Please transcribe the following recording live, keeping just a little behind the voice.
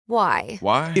Why?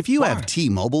 Why? If you have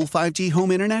T-Mobile 5G home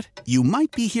internet, you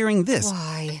might be hearing this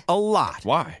Why? a lot.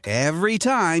 Why? Every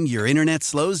time your internet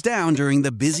slows down during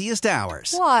the busiest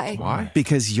hours. Why? Why?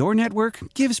 Because your network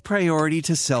gives priority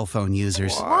to cell phone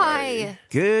users. Why?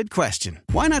 Good question.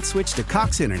 Why not switch to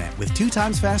Cox Internet with 2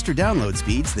 times faster download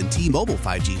speeds than T-Mobile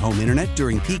 5G home internet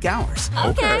during peak hours?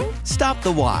 Okay. Stop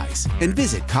the whys and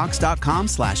visit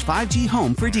cox.com/5G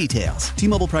home for details.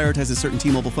 T-Mobile prioritizes certain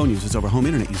T-Mobile phone users over home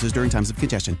internet users during times of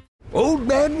congestion. Old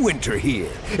Man Winter here.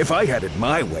 If I had it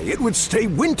my way, it would stay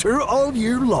winter all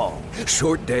year long.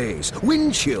 Short days,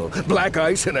 wind chill, black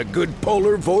ice, and a good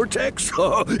polar vortex.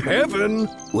 Oh, heaven.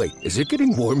 Wait, is it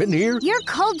getting warm in here? Your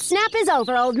cold snap is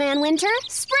over, Old Man Winter.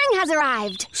 Spring has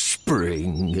arrived.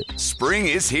 Spring. Spring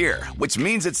is here, which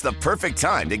means it's the perfect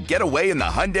time to get away in the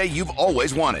Hyundai you've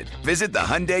always wanted. Visit the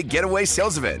Hyundai Getaway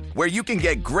Sales Event, where you can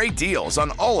get great deals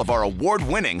on all of our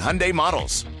award-winning Hyundai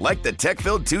models, like the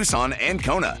tech-filled Tucson and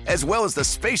Kona, as well as the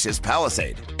spacious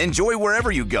Palisade. Enjoy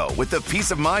wherever you go with the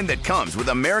peace of mind that comes with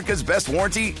America's best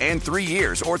warranty and 3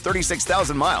 years or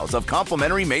 36,000 miles of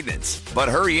complimentary maintenance. But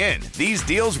hurry in, these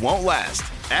deals won't last.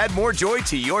 Add more joy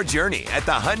to your journey at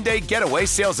the Hyundai Getaway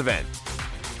Sales Event.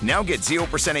 Now get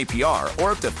 0% APR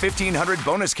or up to $1,500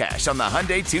 bonus cash on the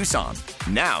Hyundai Tucson.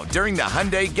 Now, during the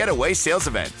Hyundai Getaway Sales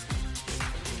Event.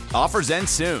 Offers end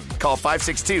soon. Call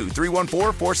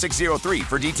 562-314-4603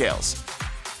 for details.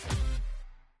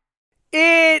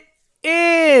 It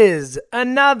is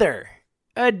another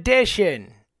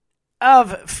edition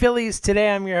of Phillies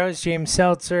Today. I'm your host, James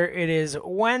Seltzer. It is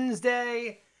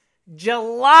Wednesday,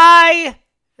 July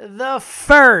the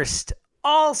 1st,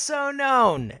 also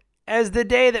known as the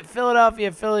day that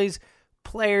Philadelphia Phillies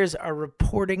players are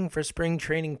reporting for spring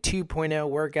training 2.0.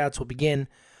 Workouts will begin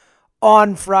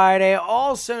on Friday,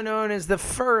 also known as the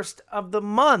first of the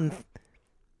month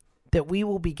that we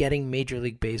will be getting Major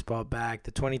League Baseball back,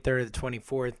 the 23rd or the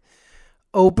 24th,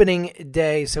 opening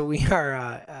day. So we are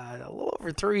a little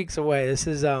over 3 weeks away. This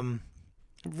is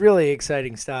really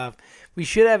exciting stuff. We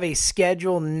should have a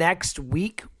schedule next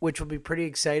week, which will be pretty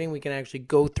exciting. We can actually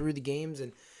go through the games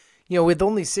and, you know, with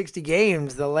only 60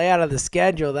 games, the layout of the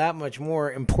schedule that much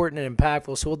more important and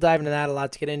impactful. So we'll dive into that. A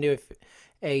lot to get into.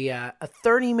 A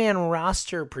 30-man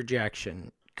roster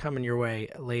projection coming your way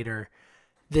later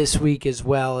this week, as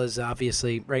well as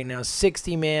obviously right now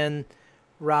 60-man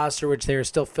roster, which they're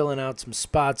still filling out some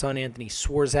spots on. Anthony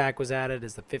Swarzak was added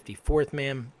as the 54th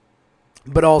man.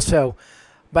 But also,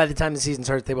 by the time the season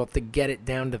starts, they will have to get it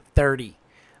down to 30.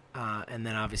 And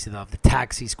then obviously they'll have the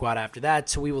taxi squad after that.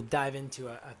 So we will dive into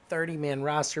a 30-man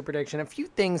roster prediction. A few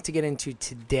things to get into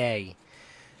today,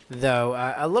 though.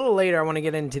 A little later, I want to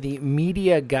get into the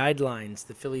media guidelines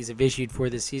the Phillies have issued for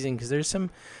this season, because there's some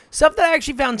stuff that I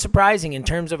actually found surprising in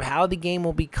terms of how the game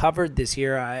will be covered this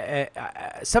year.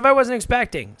 Stuff I wasn't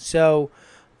expecting. So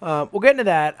we'll get into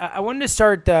that. I wanted to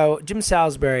start, though, Jim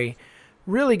Salisbury,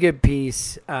 really good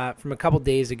piece from a couple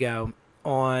days ago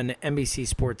on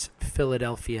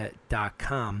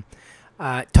NBCSportsPhiladelphia.com,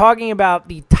 talking about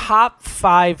the top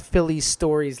 5 Phillies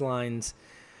storylines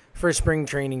for spring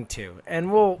training 2.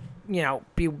 And we'll,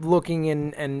 be looking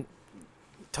and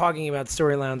talking about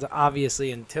storylines,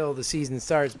 obviously, until the season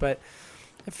starts. But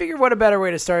I figured what a better way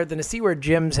to start than to see where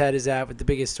Jim's head is at with the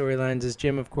biggest storylines, as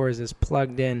Jim, of course, is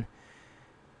plugged in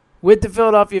with the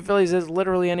Philadelphia Phillies as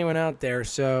literally anyone out there.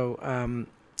 So I'm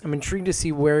intrigued to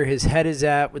see where his head is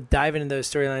at. We'll dive into those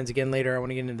storylines again later. I want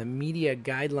to get into the media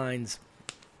guidelines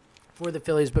for the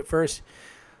Phillies. But first,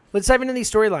 let's dive into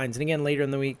these storylines. And again, later in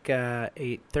the week,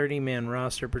 a 30-man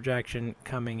roster projection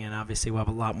coming in. Obviously, we'll have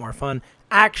a lot more fun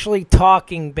actually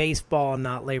talking baseball and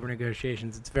not labor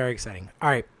negotiations. It's very exciting. All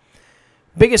right.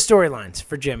 Biggest storylines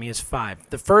for Jim. He has 5.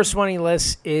 The first one he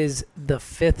lists is the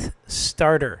 5th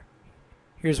starter.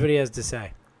 Here's what he has to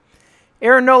say.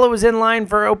 Aaron Nola was in line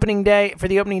for the opening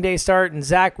day start, and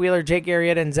Zach Wheeler, Jake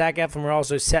Arrieta, and Zach Eflin were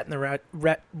also set in the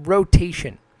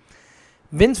rotation.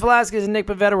 Vince Velasquez and Nick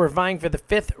Pivetta were vying for the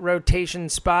 5th rotation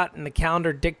spot, and the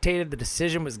calendar dictated the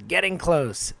decision was getting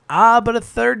close. But a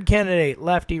third candidate,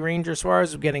 lefty Ranger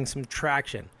Suarez, was getting some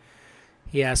traction.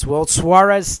 He asked, will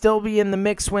Suarez still be in the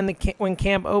mix when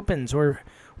camp opens, or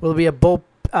will it be a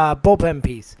bullpen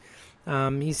piece?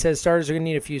 He says starters are going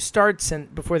to need a few starts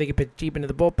before they get put deep into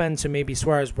the bullpen, so maybe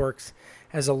Suarez works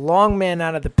as a long man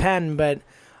out of the pen. But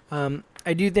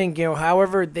I do think,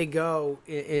 however they go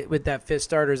with that 5th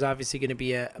starter is obviously going to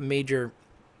be a major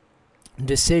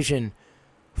decision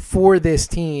for this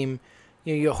team.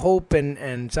 You hope,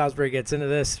 and Salisbury gets into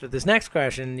this for this next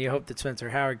question, you hope that Spencer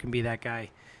Howard can be that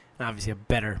guy, and obviously a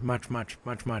better, much, much,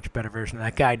 much, much better version of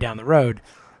that guy down the road.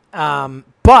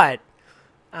 But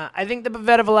I think the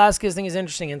Pivetta Velasquez thing is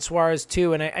interesting, and Suarez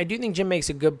too. And I do think Jim makes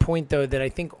a good point, though, that I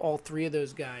think all three of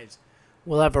those guys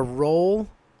will have a role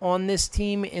on this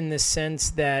team in the sense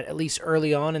that, at least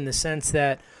early on, in the sense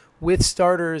that with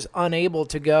starters unable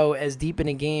to go as deep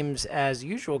into games as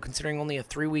usual, considering only a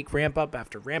 3-week ramp up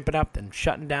after ramping up and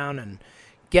shutting down and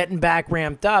getting back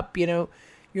ramped up,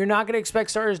 you're not going to expect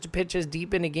starters to pitch as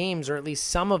deep into games, or at least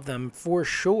some of them for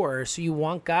sure. So you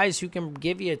want guys who can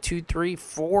give you 2, 3,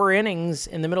 4 innings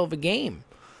in the middle of a game.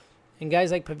 And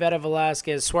guys like Pivetta,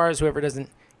 Velasquez, Suarez, whoever doesn't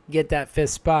get that fifth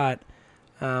spot,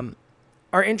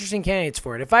 are interesting candidates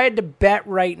for it. If I had to bet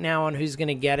right now on who's going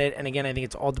to get it, and again, I think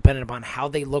it's all dependent upon how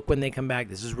they look when they come back.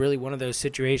 This is really one of those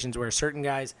situations where certain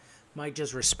guys might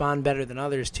just respond better than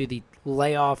others to the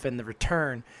layoff and the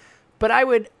return. But I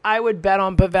would bet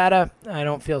on Pivetta. I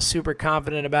don't feel super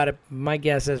confident about it. My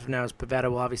guess as of now is Pivetta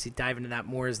will obviously dive into that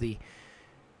more as the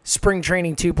spring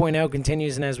training 2.0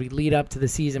 continues and as we lead up to the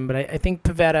season. But I think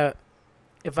Pivetta,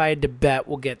 if I had to bet,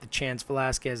 will get the chance.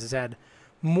 Velasquez has had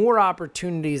more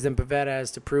opportunities than Pivetta has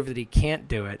to prove that he can't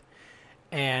do it.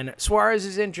 And Suarez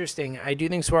is interesting. I do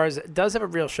think Suarez does have a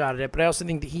real shot at it, but I also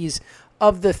think that he's,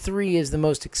 of the three, is the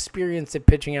most experienced at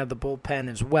pitching out of the bullpen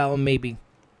as well. Maybe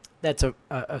that's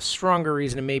a stronger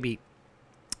reason to maybe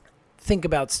think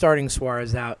about starting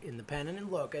Suarez out in the pen.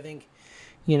 And look, I think,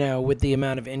 with the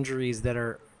amount of injuries that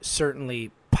are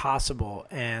certainly possible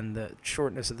and the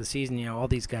shortness of the season, all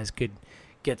these guys could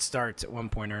get starts at one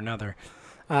point or another.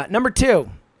 Number 2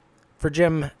 for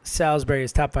Jim Salisbury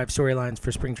is top 5 storylines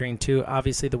for Spring Training 2.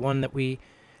 Obviously, the one that we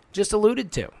just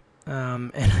alluded to.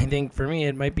 And I think for me,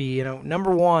 it might be,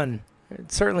 number 1.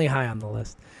 It's certainly high on the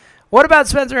list. What about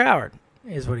Spencer Howard?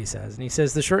 Is what he says. And he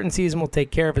says the shortened season will take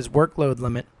care of his workload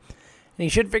limit, and he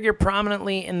should figure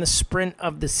prominently in this sprint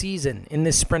of a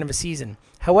season.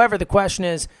 However, the question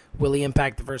is, will he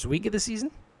impact the first week of the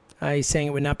season? He's saying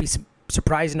it would not be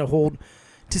surprising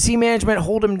to see management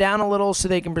hold him down a little so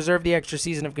they can preserve the extra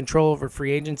season of control over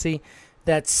free agency.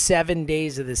 That's 7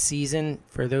 days of the season.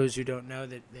 For those who don't know,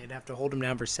 that they'd have to hold him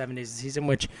down for 7 days of the season,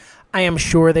 which I am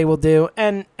sure they will do.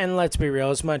 And let's be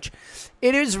real,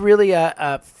 it is really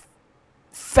a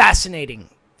fascinating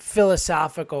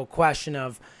philosophical question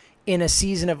of, in a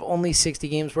season of only 60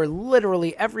 games where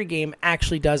literally every game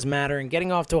actually does matter and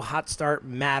getting off to a hot start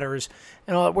matters,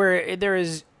 and all, where there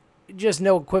is just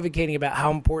no equivocating about how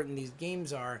important these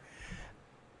games are,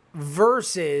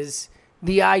 versus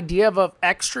the idea of an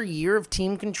extra year of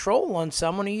team control on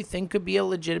someone who you think could be a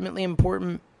legitimately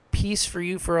important piece for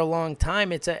you for a long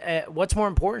time. It's what's more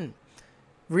important,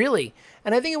 really.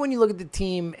 And I think when you look at the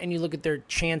team and you look at their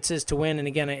chances to win, and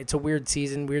again, it's a weird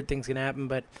season, weird things can happen,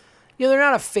 but they're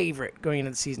not a favorite going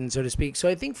into the season, so to speak. So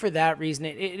I think for that reason,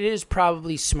 it is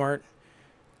probably smart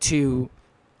to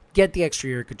get the extra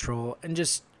year of control and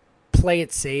just play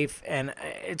it safe. And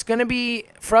it's going to be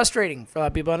frustrating for a lot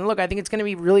of people. And look, I think it's going to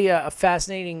be really a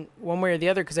fascinating one way or the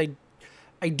other, because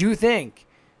I do think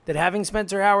that having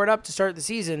Spencer Howard up to start the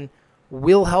season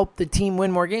will help the team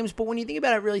win more games. But when you think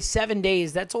about it, really 7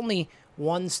 days, that's only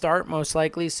one start most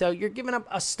likely. So you're giving up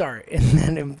a start. And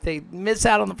then if they miss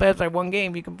out on the playoffs by one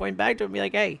game, you can point back to it and be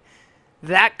like, hey,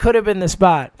 that could have been the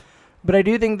spot. But I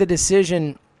do think the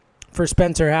decision for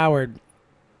Spencer Howard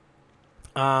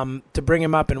to bring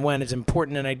him up and win is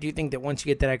important. And I do think that once you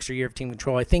get that extra year of team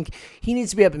control, I think he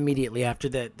needs to be up immediately after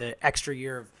the extra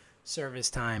year of service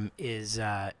time is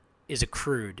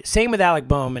accrued. Same with Alec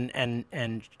Bohm,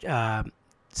 and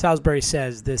Salisbury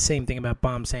says the same thing about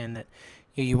Bohm, saying that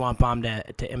you want Bohm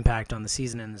to impact on the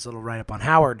season, and this little write-up on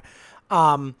Howard.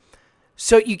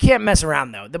 So you can't mess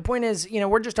around, though. The point is,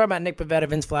 we're just talking about Nick Pivetta,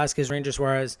 Vince Velasquez, Ranger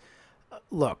Suarez.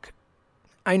 Look,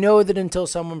 I know that until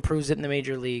someone proves it in the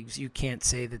major leagues, you can't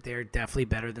say that they're definitely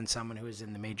better than someone who is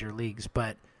in the major leagues,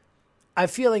 but I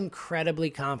feel incredibly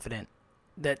confident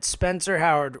that Spencer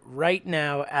Howard right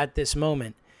now at this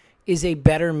moment is a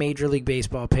better Major League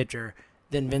Baseball pitcher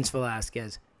than Vince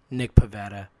Velasquez, Nick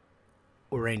Pivetta,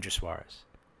 or Ranger Suarez.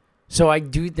 So I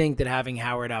do think that having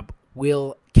Howard up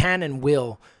can and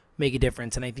will make a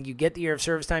difference. And I think you get the year of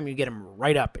service time, you get him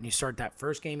right up, and you start that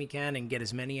first game you can and get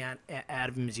as many out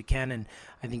of him as you can. And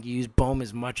I think you use Bohm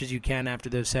as much as you can after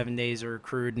those 7 days are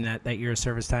accrued, and that year of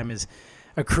service time is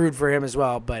accrued for him as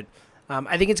well. But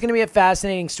I think it's going to be a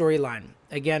fascinating storyline,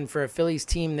 again, for a Phillies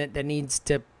team that needs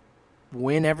to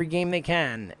win every game they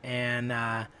can.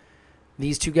 And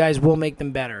these two guys will make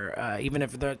them better, even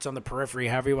if it's on the periphery,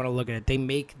 however you want to look at it. They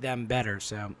make them better.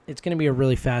 So it's going to be a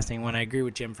really fascinating one. I agree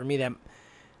with Jim. For me, that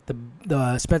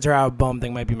the Spencer Howard Bohm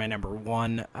thing might be my number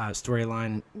one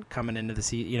storyline coming into the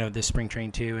season, this spring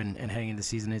training too, and heading into the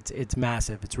season. It's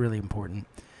massive. It's really important.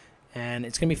 And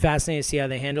it's going to be fascinating to see how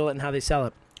they handle it and how they sell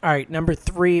it. All right, number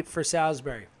 3 for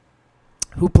Salisbury.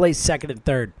 Who plays second and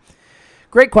third?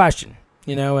 Great question,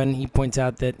 and he points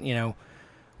out that, it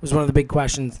was one of the big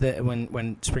questions that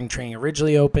when spring training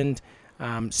originally opened.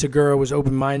 Segura was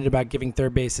open-minded about giving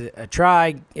third base a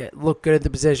try. It looked good at the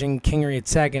position. Kingery at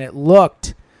second. It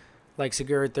looked like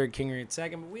Segura at third, Kingery at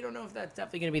second. But we don't know if that's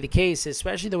definitely going to be the case,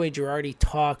 especially the way Girardi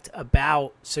talked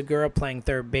about Segura playing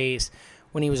third base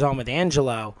when he was on with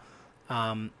Angelo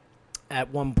at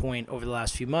one point over the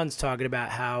last few months, talking about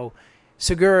how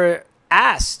Segura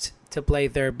asked to play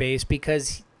third base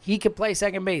because he could play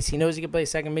second base. He knows he can play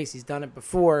second base. He's done it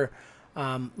before.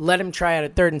 Let him try out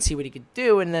at third and see what he could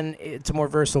do, and then it's a more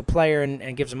versatile player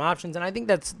and gives him options. And I think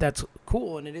that's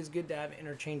cool, and it is good to have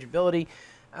interchangeability.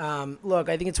 Look,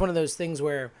 I think it's one of those things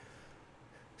where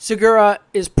Segura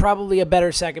is probably a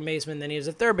better second baseman than he is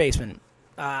a third baseman.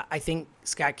 I think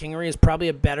Scott Kingery is probably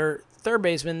a better third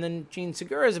baseman than Gene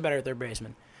Segura is a better third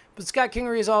baseman. But Scott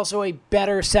Kingery is also a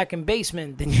better second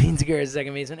baseman than Gene Segura is a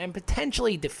second baseman, and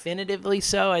potentially definitively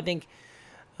so. I think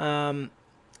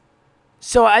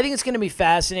So I think it's going to be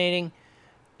fascinating.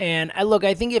 And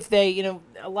I think if they,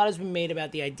 a lot has been made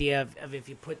about the idea of if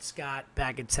you put Scott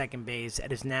back at second base at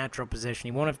his natural position,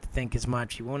 he won't have to think as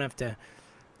much. He won't have to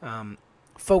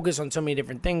focus on so many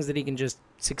different things, that he can just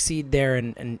succeed there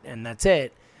and that's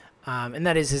it. And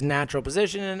that is his natural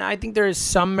position. And I think there is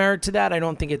some merit to that. I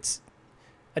don't think it's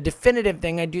a definitive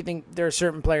thing. I do think there are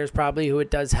certain players probably who it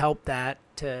does help that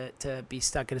to be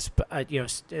stuck at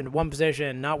in one position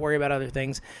and not worry about other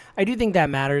things. I do think that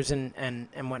matters and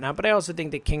whatnot. But I also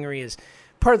think that Kingery is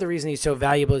part of the reason he's so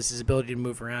valuable is his ability to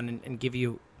move around and give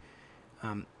you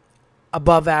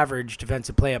above average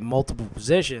defensive play at multiple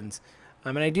positions.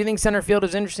 And I do think center field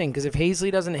is interesting because if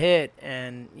Hazley doesn't hit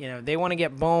and they want to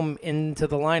get Bohm into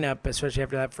the lineup, especially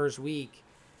after that first week,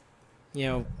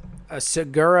 a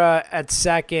Segura at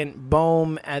second,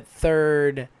 Bohm at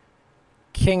third,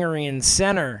 Kingery in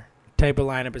center type of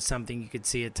lineup is something you could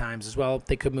see at times as well.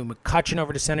 They could move McCutchen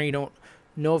over to center. You don't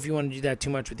know if you want to do that too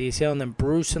much with the ACL. And then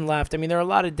Bruce in left. I mean, there are a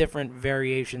lot of different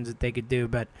variations that they could do.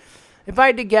 But if I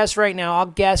had to guess right now, I'll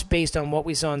guess based on what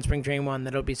we saw in Spring Training 1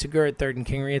 that it'll be Segura at third and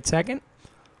Kingery at second.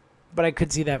 But I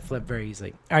could see that flip very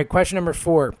easily. All right, question number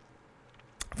 4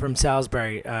 from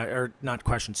Salisbury. Or not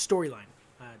question, storyline.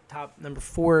 Top number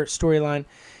 4 storyline.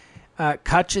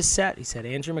 Kutch is set. He said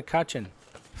Andrew McCutchen.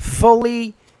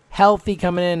 Fully healthy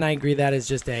coming in. I agree that is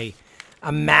just a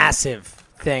massive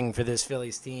thing for this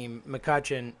Phillies team.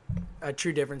 McCutchen, a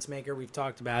true difference maker. We've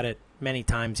talked about it many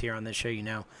times here on this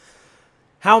show,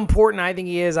 how important I think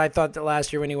he is. I thought that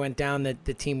last year when he went down that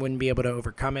the team wouldn't be able to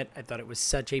overcome it. I thought it was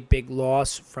such a big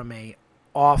loss from a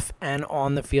off and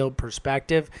on the field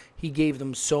perspective. He gave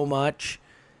them so much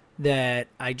that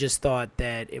I just thought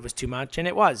that it was too much, and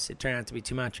it was. It turned out to be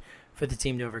too much for the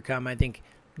team to overcome. I think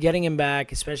getting him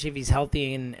back, especially if he's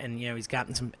healthy and he's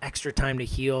gotten some extra time to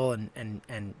heal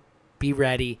and be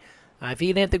ready. If he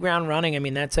can hit the ground running, I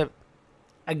mean, that's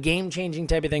a game-changing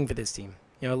type of thing for this team.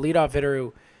 A leadoff hitter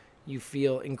who you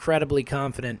feel incredibly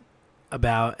confident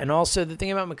about. And also the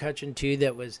thing about McCutchen, too,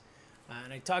 that was,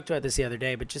 and I talked about this the other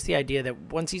day, but just the idea that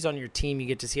once he's on your team, you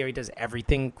get to see how he does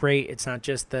everything great. It's not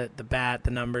just the bat,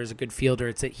 the numbers, a good fielder.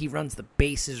 It's that he runs the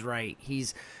bases right.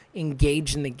 He's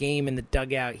engaged in the game in the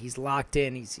dugout. He's locked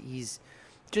in. He's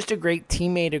just a great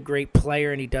teammate, a great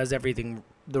player, and he does everything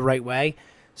the right way.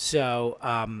 So,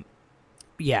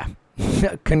 yeah,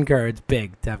 concur. It's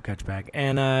big to have Kutch back.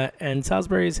 And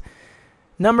Salisbury's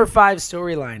number 5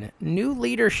 storyline, new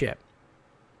leadership.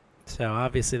 So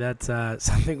obviously that's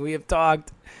something we have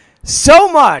talked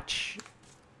so much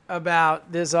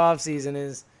about this offseason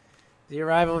is the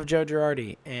arrival of Joe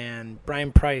Girardi and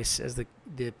Brian Price as the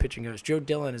pitching coach, Joe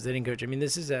Dillon as the hitting coach. I mean,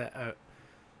 this is a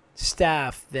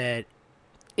staff that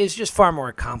is just far more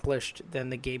accomplished than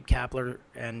the Gabe Kapler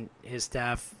and his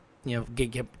staff,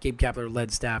 Gabe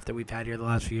Kapler-led staff that we've had here the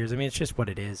last few years. I mean, it's just what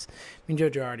it is. I mean, Joe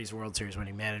Girardi's a World Series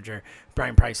winning manager.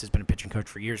 Brian Price has been a pitching coach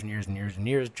for years and years and years and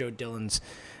years. Joe Dillon's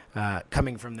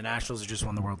coming from the Nationals, who just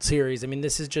won the World Series. I mean,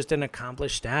 this is just an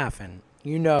accomplished staff. And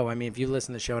if you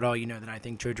listen to the show at all, you know that I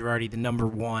think Joe Girardi, the number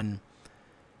 1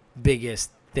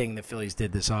 biggest thing the Phillies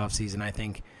did this offseason. I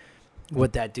think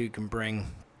what that dude can bring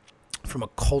from a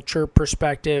culture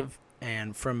perspective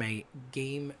and from a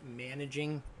game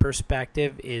managing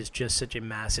perspective is just such a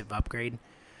massive upgrade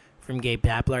from Gabe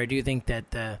Kapler. I do think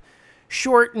that the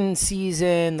shortened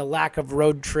season, the lack of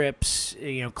road trips,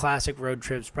 classic road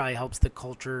trips probably helps the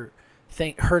culture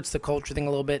thing, hurts the culture thing a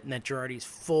little bit, and that Girardi's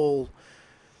full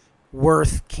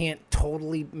worth can't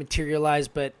totally materialize.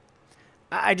 But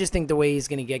I just think the way he's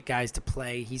going to get guys to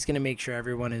play, he's going to make sure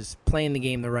everyone is playing the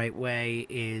game the right way,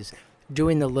 is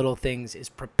doing the little things, is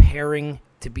preparing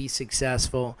to be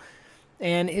successful.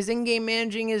 And his in-game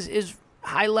managing is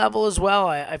high level as well.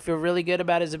 I feel really good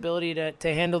about his ability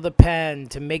to handle the pen,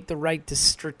 to make the right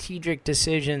strategic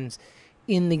decisions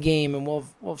in the game. And we'll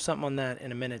have something on that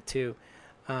in a minute too.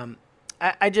 I'm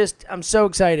so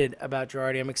excited about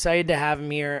Girardi. I'm excited to have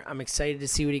him here. I'm excited to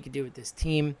see what he can do with this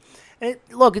team. And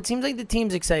it seems like the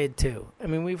team's excited too. I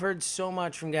mean, we've heard so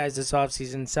much from guys this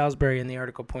offseason. Salisbury in the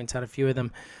article points out a few of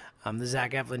them. The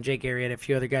Zach Eflin, Jake Arrieta, a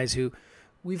few other guys who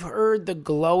we've heard the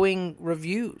glowing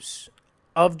reviews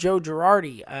of Joe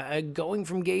Girardi, going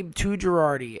from Gabe to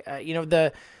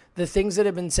Girardi. The things that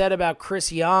have been said about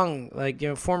Chris Young,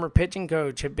 former pitching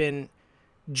coach, have been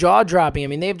jaw-dropping. I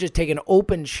mean, they've just taken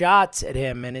open shots at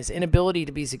him and his inability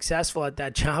to be successful at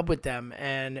that job with them.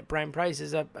 And Brian Price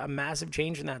is a massive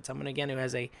change in that. Someone, again, who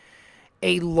has a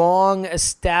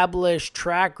long-established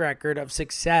track record of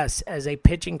success as a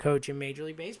pitching coach in Major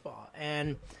League Baseball.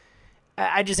 And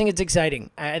I just think it's exciting.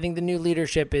 I think the new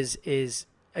leadership is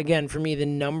again, for me, the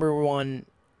number one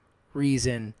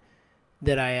reason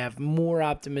that I have more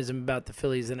optimism about the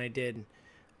Phillies than I did,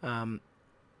 than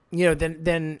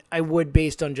I would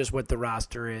based on just what the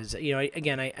roster is.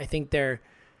 I think they're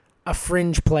a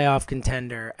fringe playoff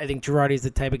contender. I think Girardi's the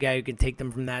type of guy who can take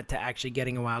them from that to actually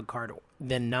getting a wild card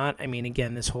than not. I mean,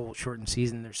 again, this whole shortened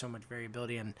season, there's so much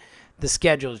variability, and the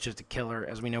schedule is just a killer.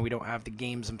 As we know, we don't have the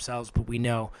games themselves, but we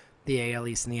know the AL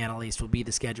East and the NL East will be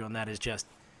the schedule, and that is just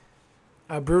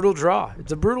a brutal draw.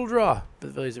 It's a brutal draw for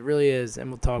the Phillies. It really is, and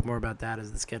we'll talk more about that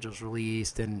as the schedule's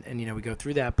released and we go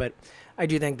through that. But I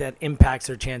do think that impacts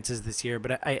their chances this year.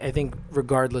 But I think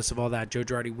regardless of all that, Joe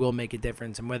Girardi will make a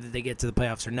difference, and whether they get to the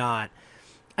playoffs or not,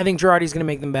 I think Girardi's going to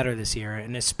make them better this year,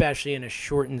 and especially in a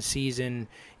shortened season,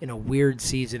 in a weird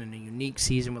season, in a unique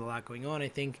season with a lot going on. I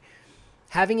think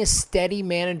having a steady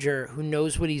manager who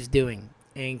knows what he's doing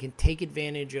and can take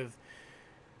advantage of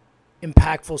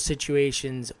impactful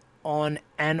situations on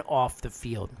and off the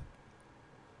field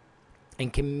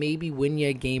and can maybe win you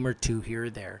a game or two here or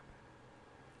there,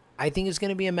 I think it's going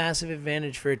to be a massive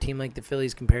advantage for a team like the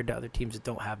Phillies compared to other teams that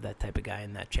don't have that type of guy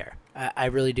in that chair. I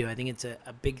really do. I think it's a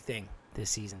big thing this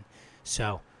season.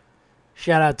 So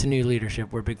shout out to new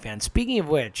leadership. We're big fans. Speaking of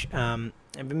which,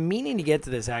 I've been meaning to get to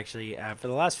this actually for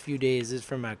the last few days. This is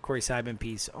from a Corey Seidman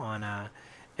piece on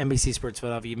NBC Sports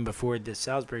Philadelphia, even before the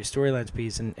Salisbury Storylines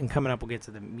piece, and coming up we'll get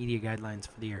to the media guidelines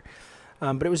for the year.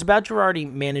 But it was about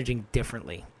Girardi managing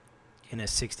differently in a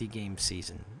 60-game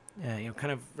season.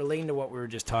 Kind of relating to what we were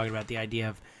just talking about, the idea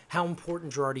of how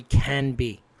important Girardi can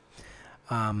be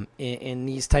in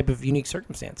these type of unique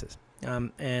circumstances.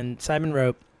 And Seidman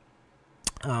wrote,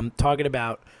 talking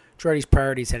about Girardi's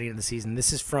priorities heading into the season.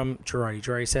 This is from Girardi.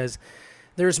 Girardi says,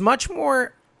 "There's much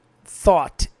more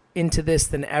thought into this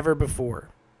than ever before,"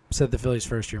 said the Phillies'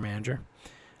 first-year manager.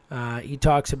 He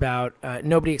talks about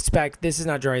this is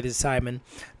not Girardi, this is Seidman.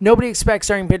 Nobody expects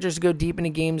starting pitchers to go deep into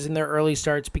games in their early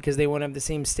starts because they won't have the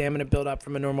same stamina build up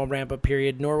from a normal ramp-up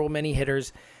period, nor will many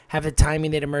hitters have the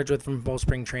timing they'd emerge with from full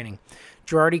spring training.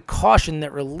 Girardi cautioned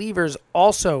that relievers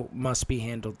also must be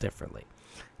handled differently.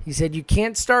 He said, "You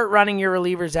can't start running your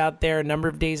relievers out there a number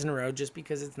of days in a row just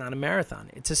because it's not a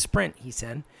marathon. It's a sprint," he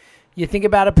said. You think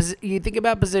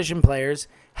about position players.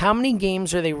 How many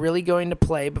games are they really going to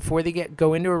play before they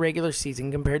go into a regular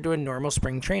season compared to a normal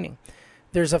spring training?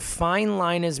 There's a fine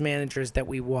line as managers that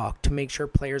we walk to make sure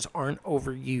players aren't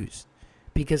overused.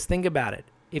 Because think about it.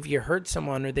 If you hurt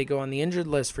someone or they go on the injured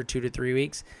list for 2 to 3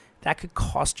 weeks, that could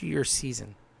cost you your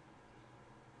season.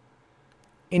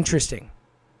 Interesting.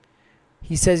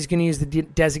 He says he's going to use the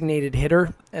designated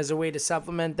hitter as a way to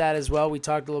supplement that as well. We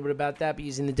talked a little bit about that, but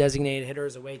using the designated hitter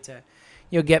as a way to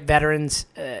get veterans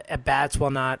at bats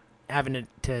while not having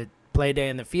to play a day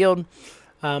in the field.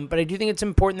 But I do think it's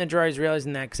important that Girardi's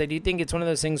realizing that, because I do think it's one of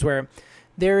those things where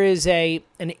there is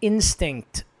an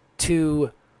instinct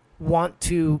to want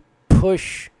to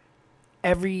push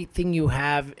everything you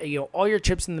have, all your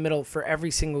chips in the middle for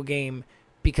every single game,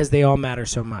 because they all matter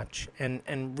so much.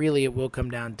 And really it will come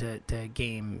down to a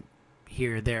game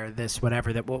here, there, this,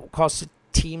 whatever, that will cost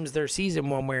teams their season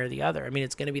one way or the other. I mean,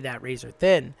 it's going to be that razor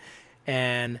thin.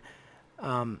 And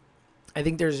I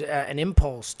think there's an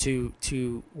impulse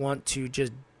to want to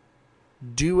just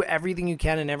do everything you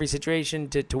can in every situation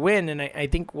to win. And I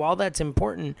think while that's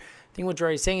important, I think what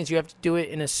Girardi's saying is you have to do it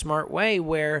in a smart way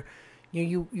where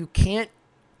you can't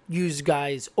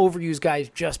overuse guys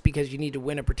just because you need to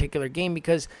win a particular game,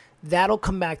 because that'll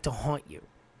come back to haunt you.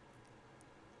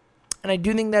 And I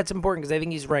do think that's important, because I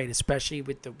think he's right, especially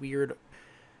with the weird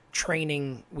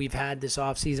training we've had this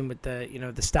offseason with the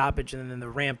the stoppage and then the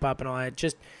ramp up and all that.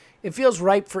 Just it feels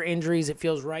ripe for injuries. It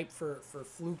feels ripe for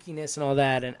flukiness and all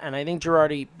that. And I think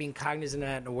Girardi being cognizant of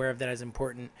that and aware of that is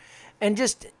important. And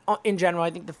just in general, I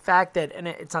think the fact that, and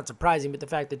it's not surprising, but the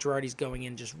fact that Girardi's going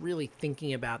in just really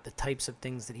thinking about the types of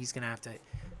things that he's going to have to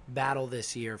battle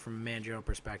this year from a managerial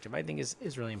perspective, I think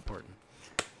is really important.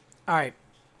 All right.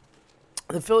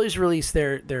 The Phillies released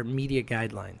their media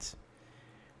guidelines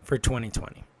for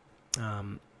 2020.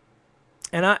 And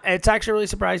it's actually really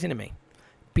surprising to me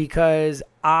because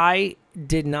I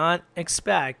did not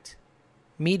expect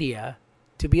media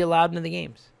to be allowed into the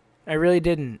games. I really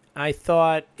didn't. I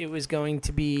thought it was going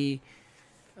to be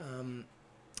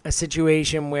a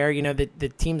situation where,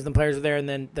 the teams and the players were there and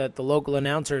then the local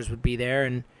announcers would be there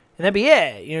and that'd be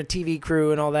it. TV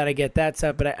crew and all that, I get that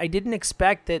stuff. But I didn't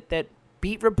expect that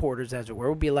beat reporters, as it were,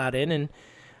 would be allowed in. And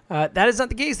that is not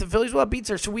the case. The Phillies will have beats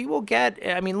there. So we will get,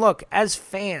 look, as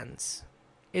fans,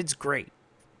 it's great.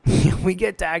 We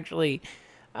get to actually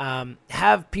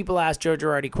have people ask Joe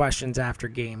Girardi questions after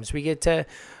games. We get to,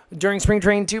 during Spring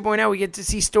Training 2.0, we get to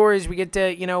see stories. We get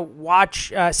to,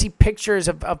 watch, see pictures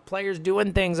of players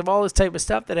doing things, of all this type of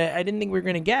stuff that I didn't think we were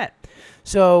going to get.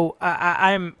 So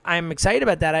I'm excited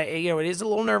about that. It is a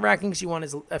little nerve-wracking because you want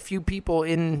as a few people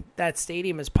in that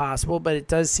stadium as possible, but it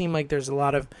does seem like there's a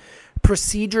lot of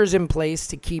procedures in place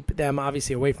to keep them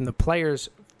obviously away from the players,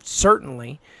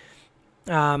 certainly.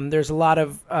 There's a lot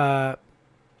of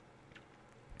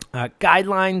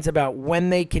guidelines about when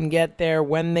they can get there,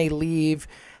 when they leave,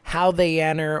 how they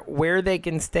enter, where they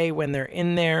can stay when they're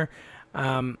in there.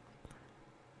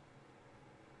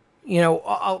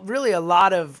 Really a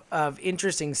lot of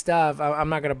interesting stuff. I'm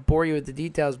not going to bore you with the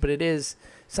details, but it is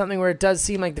something where it does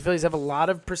seem like the Phillies have a lot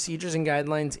of procedures and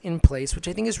guidelines in place, which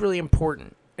I think is really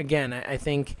important. Again, I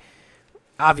think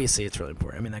obviously it's really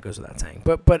important. That goes without saying.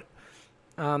 But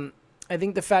I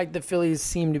think the fact that Phillies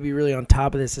seem to be really on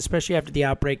top of this, especially after the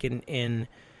outbreak in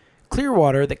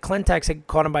Clearwater, that Clentex had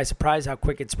caught him by surprise how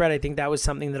quick it spread. I think that was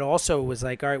something that also was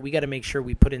like, all right, we got to make sure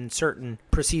we put in certain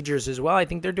procedures as well. I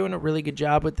think they're doing a really good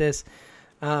job with this.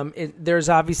 There's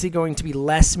obviously going to be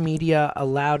less media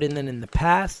allowed in than in the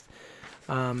past.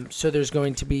 So there's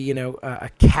going to be,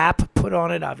 a cap put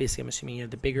on it. Obviously, I'm assuming,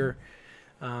 the bigger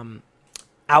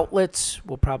outlets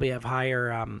will probably have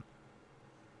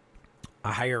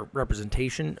a higher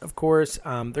representation, of course.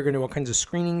 They're going to do all kinds of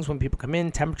screenings when people come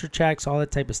in, temperature checks, all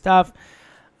that type of stuff.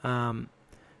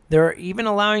 They're even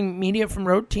allowing media from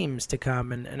road teams to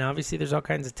come, and obviously there's all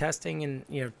kinds of testing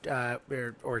and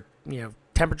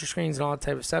temperature screens and all that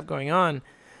type of stuff going on.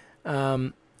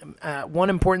 One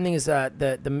important thing is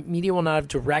the media will not have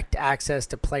direct access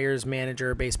to players,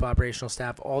 manager, baseball operational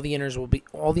staff. All the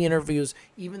interviews,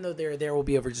 even though they're there, will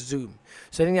be over Zoom.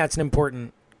 So I think that's an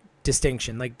important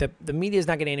distinction. Like the media is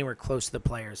not getting anywhere close to the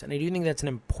players, and I do think that's an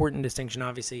important distinction,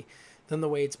 obviously, than the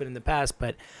way it's been in the past.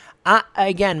 But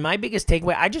again, my biggest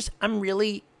takeaway, I'm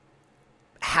really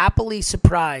happily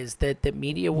surprised that the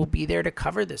media will be there to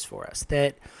cover this for us.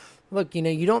 That, look,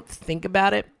 you don't think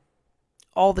about it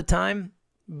all the time,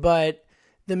 but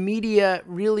the media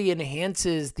really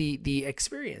enhances the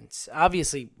experience.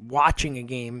 Obviously, watching a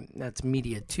game, that's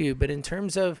media too, but in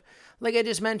terms of, like I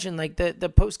just mentioned, like the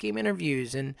post-game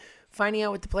interviews and finding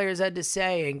out what the players had to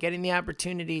say and getting the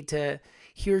opportunity to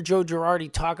hear Joe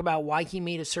Girardi talk about why he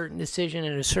made a certain decision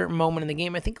at a certain moment in the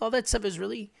game, I think all that stuff is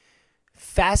really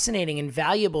fascinating and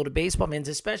valuable to baseball fans,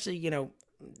 especially,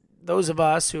 those of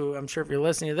us who, I'm sure if you're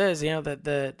listening to this,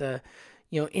 the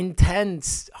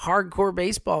intense, hardcore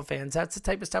baseball fans. That's the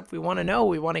type of stuff we want to know.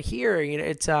 We want to hear.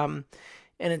 It's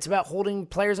and it's about holding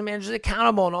players and managers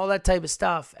accountable and all that type of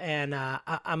stuff. And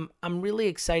I'm really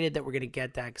excited that we're going to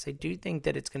get that because I do think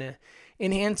that it's going to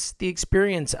enhance the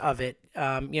experience of it.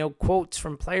 Quotes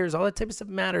from players, all that type of stuff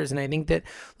matters. And I think that,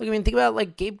 think about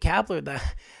like Gabe Kapler.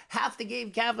 Half the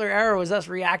Gabe Kapler era was us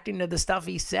reacting to the stuff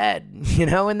he said,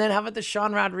 and then how about the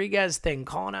Sean Rodriguez thing,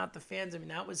 calling out the fans?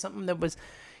 That was something that was,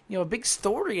 a big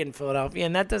story in Philadelphia,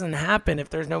 and that doesn't happen if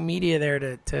there's no media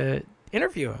there to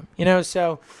interview him,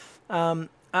 So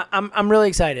I'm really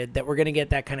excited that we're going to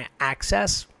get that kind of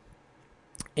access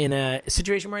in a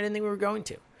situation where I didn't think we were going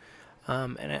to.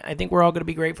 And I think we're all going to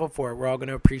be grateful for it. We're all going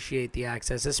to appreciate the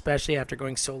access, especially after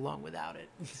going so long without it.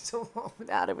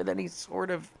 With any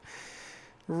sort of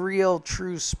real,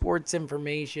 true sports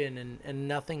information and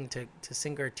nothing to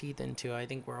sink our teeth into. I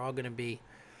think we're all going to be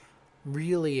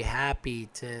really happy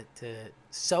to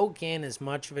soak in as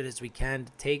much of it as we can,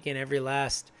 to take in every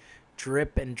last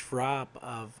drip and drop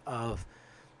of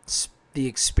the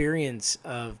experience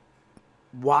of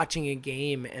watching a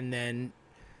game and then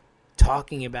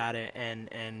talking about it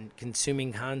and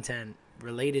consuming content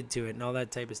related to it and all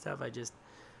that type of stuff.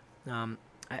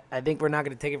 I think we're not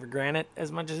going to take it for granted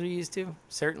as much as we used to,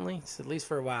 certainly. So at least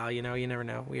for a while, you never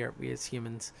know. We as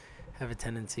humans have a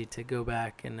tendency to go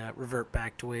back and revert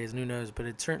back to ways, and who knows. But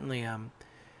it's certainly, I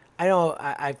know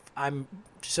I'm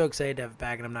so excited to have it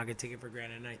back, and I'm not going to take it for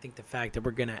granted. And I think the fact that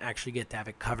we're going to actually get to have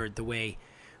it covered the way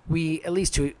we, at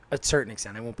least to a certain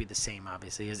extent, it won't be the same,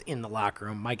 obviously, as in the locker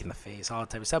room, mic in the face, all that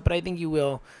type of stuff. But I think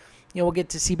we'll get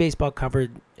to see baseball covered,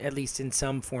 at least in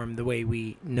some form, the way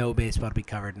we know baseball to be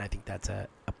covered. And I think that's a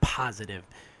positive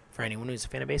for anyone who's a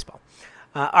fan of baseball.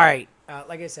 All right.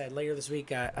 Like I said, later this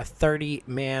week, a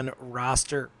 30-man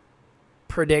roster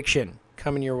prediction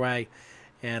coming your way,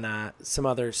 and some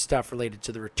other stuff related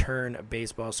to the return of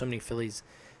baseball. So many Phillies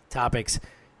topics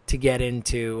to get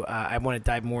into. I want to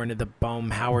dive more into the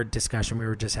Bohm-Howard discussion we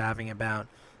were just having about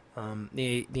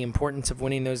the importance of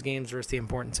winning those games versus the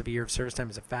importance of a year of service time.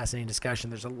 Is a fascinating discussion.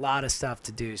 There's a lot of stuff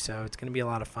to do, so it's going to be a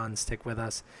lot of fun. Stick with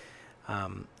us.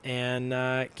 And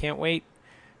can't wait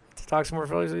to talk some more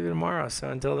Phillies with you tomorrow. So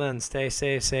until then, stay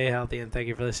safe, stay healthy, and thank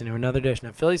you for listening to another edition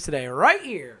of Phillies Today right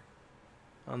here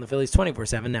on the Phillies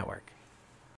 24/7 Network.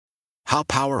 How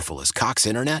powerful is Cox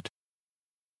Internet?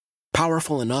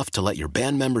 Powerful enough to let your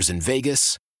band members in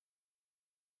Vegas,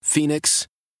 Phoenix,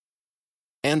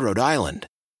 and Rhode Island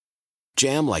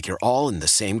jam like you're all in the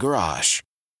same garage.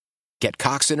 Get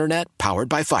Cox Internet powered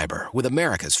by fiber with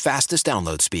America's fastest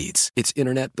download speeds. It's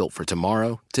internet built for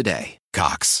tomorrow, today.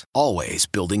 Cox, always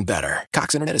building better.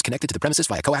 Cox Internet is connected to the premises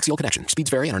via coaxial connection.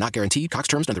 Speeds vary and are not guaranteed. Cox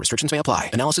terms and other restrictions may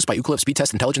apply. Analysis by Ookla of Speed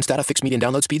Test Intelligence Data. Fixed median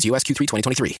download speeds. US Q3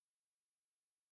 2023.